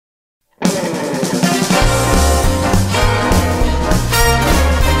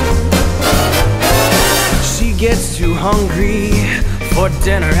gets too hungry for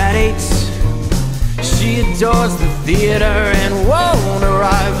dinner at 8. She adores the theater and won't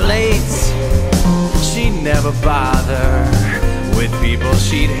arrive late. She'd never bother with people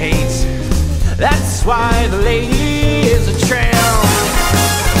she'd hate. That's why the lady is a tramp.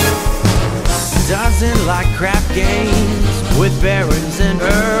 Doesn't like crap games with barons and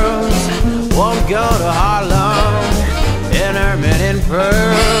earls. Won't go to Harlem in ermine and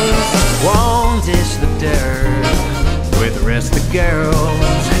pearls. Won't dish the dirt with the rest of the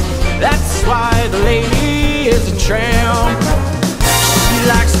girls. That's why the lady is a tramp. She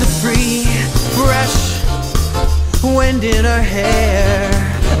likes the free, fresh wind in her hair,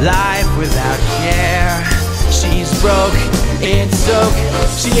 life without care. She's broke, it's oak,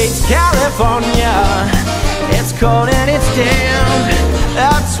 she hates California. It's cold and it's damp.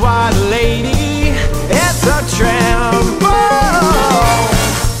 That's why the lady is a tramp.